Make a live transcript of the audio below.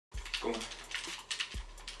Come on.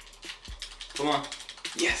 Come on.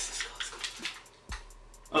 Yes, let's go.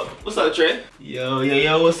 Oh, what's up, Trey?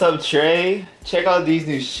 Yo, what's up, Trey? Check out these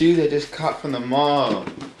new shoes I just caught from the mall.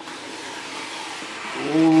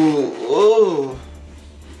 Ooh.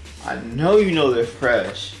 I know you know they're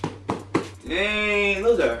fresh. Dang,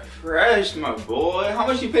 those are fresh, my boy. How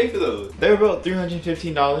much you pay for those? They're about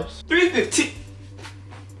 $315. $315?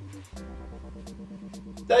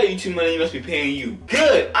 That ain't too money. You must be paying you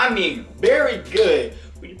good. I mean, very good.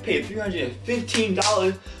 When you pay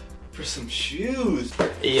 $315 for some shoes.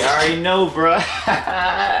 You already know, bro.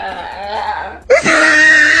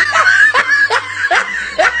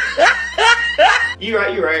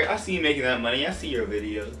 You're right. I see you making that money. I see your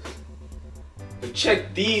videos. But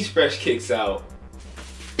check these fresh kicks out.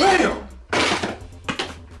 Bam!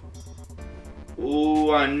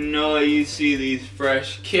 Ooh, I know you see these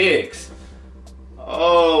fresh kicks.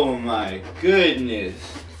 Oh my goodness.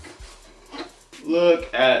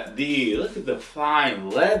 Look at these. Look at the fine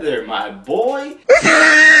leather, my boy.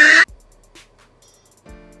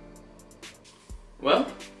 Well,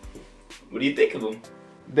 what do you think of them?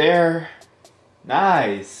 They're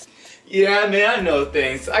nice. Yeah, man, I know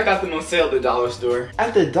things. I got them on sale at the dollar store.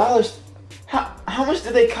 At the dollar store? How much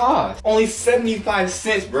did they cost? Only 75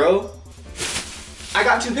 cents, bro. I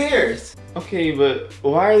got 2 pairs. Okay, but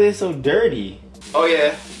why are they so dirty? Oh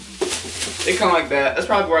yeah, they come like that. That's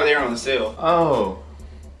probably why they're on the sale. Oh.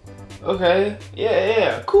 Okay.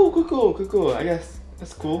 Yeah. Cool. I guess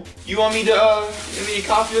that's cool. You want me to give me a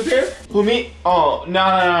coffee up here? Who, me? Oh, no.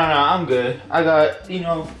 I'm good. I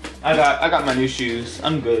got my new shoes.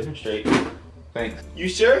 I'm good. I'm straight. Thanks. You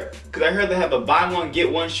sure? Cause I heard they have a buy one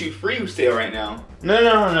get one shoe free sale right now.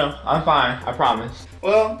 No. I'm fine. I promise.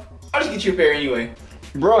 Well, I'll just get you a pair anyway.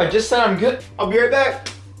 Bro, I just said I'm good. I'll be right back.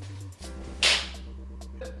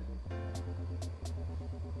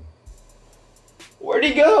 Where'd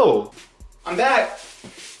he go? I'm back.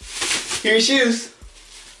 Here are your shoes.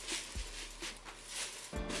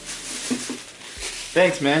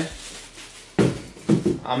 Thanks, man.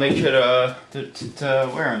 I'll make sure to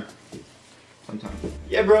wear them sometime.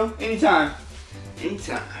 Yeah, bro. Anytime.